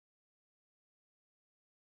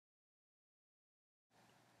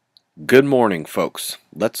Good morning, folks.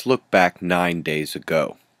 Let's look back 9 days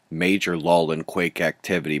ago. Major lull in quake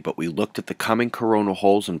activity, but we looked at the coming coronal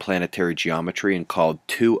holes in planetary geometry and called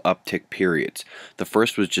two uptick periods. The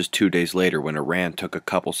first was just 2 days later when Iran took a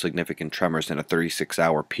couple significant tremors in a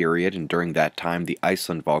 36-hour period, and during that time the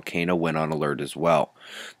Iceland volcano went on alert as well.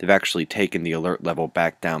 They've actually taken the alert level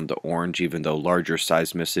back down to orange, even though larger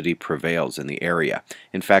seismicity prevails in the area.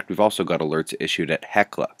 In fact, we've also got alerts issued at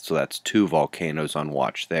Hekla, so that's two volcanoes on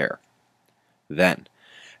watch there. Then,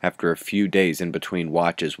 after a few days in between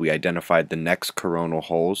watches, we identified the next coronal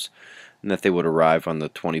holes and that they would arrive on the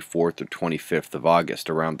 24th or 25th of August.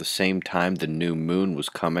 Around the same time the new moon was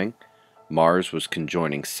coming, Mars was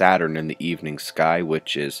conjoining Saturn in the evening sky,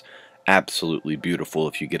 which is absolutely beautiful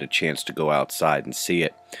if you get a chance to go outside and see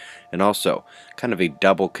it. And also, kind of a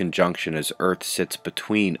double conjunction as Earth sits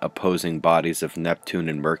between opposing bodies of Neptune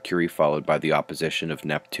and Mercury, followed by the opposition of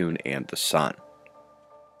Neptune and the Sun.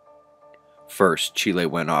 First, Chile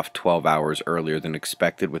went off 12 hours earlier than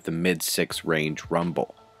expected with a mid-6 range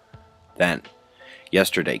rumble. Then,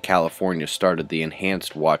 yesterday, California started the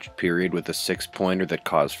enhanced watch period with a 6-pointer that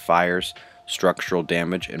caused fires, structural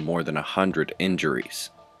damage, and more than 100 injuries.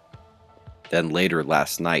 Then later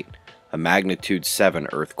last night, a magnitude 7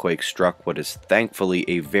 earthquake struck what is thankfully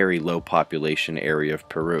a very low population area of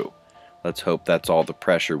Peru. Let's hope that's all the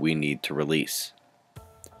pressure we need to release.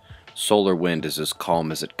 Solar wind is as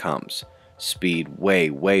calm as it comes. Speed way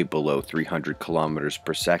below 300 kilometers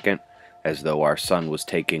per second, as though our sun was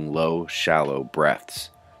taking low, shallow breaths.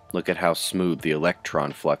 Look at how smooth the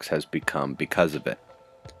electron flux has become because of it.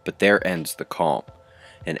 But there ends the calm.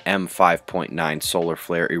 An M5.9 solar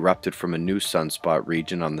flare erupted from a new sunspot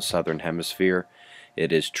region on the southern hemisphere.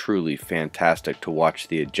 It is truly fantastic to watch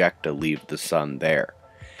the ejecta leave the sun there.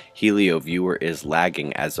 HelioViewer is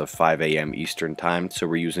lagging as of 5 a.m. Eastern Time, so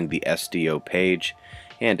we're using the SDO page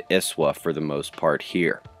and ISWA for the most part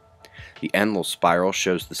here. The Enlil spiral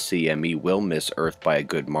shows the CME will miss Earth by a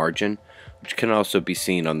good margin, which can also be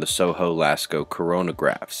seen on the SOHO-LASCO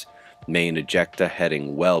coronagraphs. Main ejecta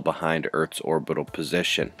heading well behind Earth's orbital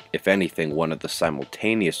position. If anything, one of the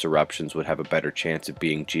simultaneous eruptions would have a better chance of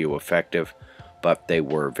being geoeffective, but they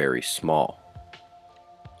were very small.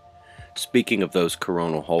 Speaking of those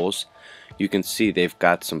coronal holes, you can see they've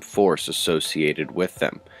got some force associated with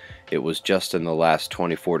them. It was just in the last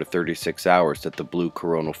 24 to 36 hours that the blue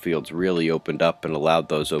coronal fields really opened up and allowed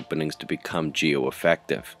those openings to become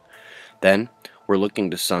geoeffective. Then, we're looking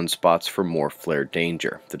to sunspots for more flare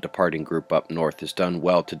danger. The departing group up north has done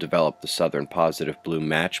well to develop the southern positive blue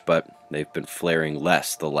match, but they've been flaring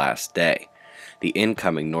less the last day. The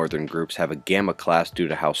incoming northern groups have a gamma class due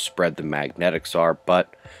to how spread the magnetics are,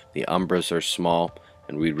 but the umbras are small,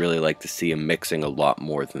 and we'd really like to see them mixing a lot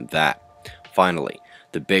more than that. Finally,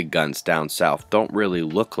 the big guns down south don't really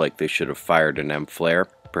look like they should have fired an M-flare.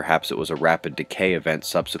 Perhaps it was a rapid decay event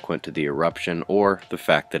subsequent to the eruption, or the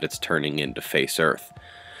fact that it's turning in to face Earth.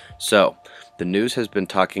 So, the news has been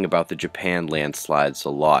talking about the Japan landslides a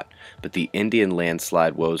lot, but the Indian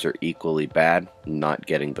landslide woes are equally bad, not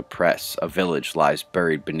getting the press. A village lies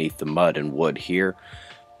buried beneath the mud and wood here.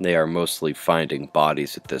 They are mostly finding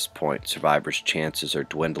bodies at this point. Survivors' chances are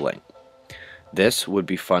dwindling. This would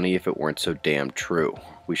be funny if it weren't so damn true.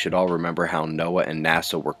 We should all remember how NOAA and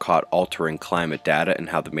NASA were caught altering climate data and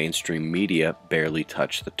how the mainstream media barely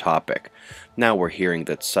touched the topic. Now we're hearing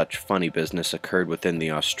that such funny business occurred within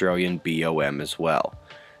the Australian BOM as well.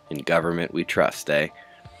 In government we trust, eh?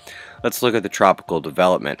 Let's look at the tropical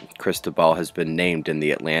development. Cristobal has been named in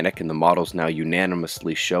the Atlantic, and the models now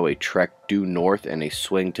unanimously show a trek due north and a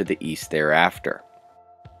swing to the east thereafter.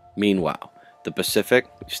 Meanwhile, the Pacific,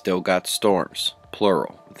 we've still got storms,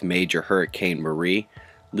 plural, with Major Hurricane Marie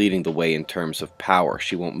leading the way in terms of power.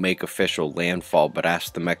 She won't make official landfall, but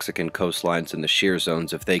ask the Mexican coastlines and the shear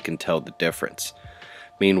zones if they can tell the difference.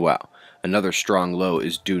 Meanwhile, another strong low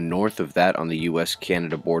is due north of that on the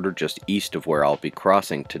US-Canada border, just east of where I'll be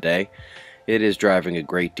crossing today. It is driving a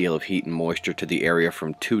great deal of heat and moisture to the area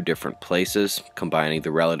from two different places. Combining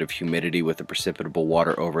the relative humidity with the precipitable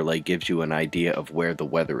water overlay gives you an idea of where the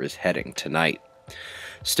weather is heading tonight.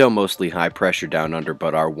 Still mostly high pressure down under,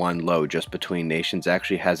 but our one low just between nations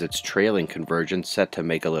actually has its trailing convergence set to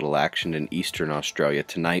make a little action in eastern Australia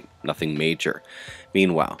tonight. Nothing major.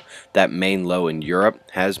 Meanwhile, that main low in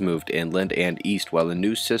Europe has moved inland and east while a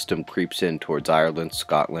new system creeps in towards Ireland,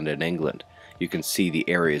 Scotland, and England. You can see the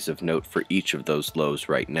areas of note for each of those lows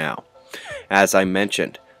right now. As I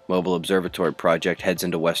mentioned, Mobile Observatory Project heads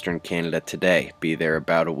into Western Canada today. Be there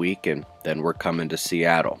about a week, and then we're coming to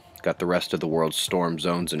Seattle. Got the rest of the world's storm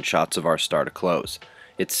zones and shots of our star to close.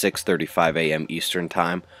 It's 6:35 a.m. Eastern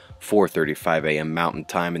Time, 4:35 a.m. Mountain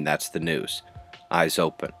Time, and that's the news. Eyes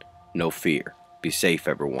open. No fear. Be safe,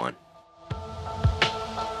 everyone.